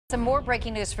Some more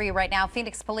breaking news for you right now.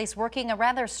 Phoenix police working a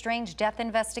rather strange death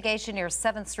investigation near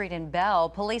 7th Street in Bell.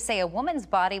 Police say a woman's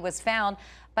body was found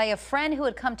by a friend who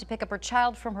had come to pick up her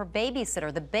child from her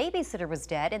babysitter. The babysitter was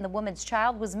dead and the woman's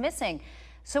child was missing.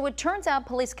 So it turns out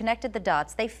police connected the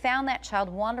dots. They found that child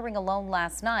wandering alone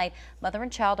last night. Mother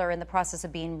and child are in the process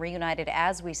of being reunited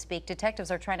as we speak.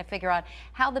 Detectives are trying to figure out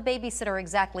how the babysitter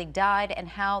exactly died and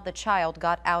how the child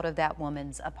got out of that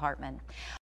woman's apartment.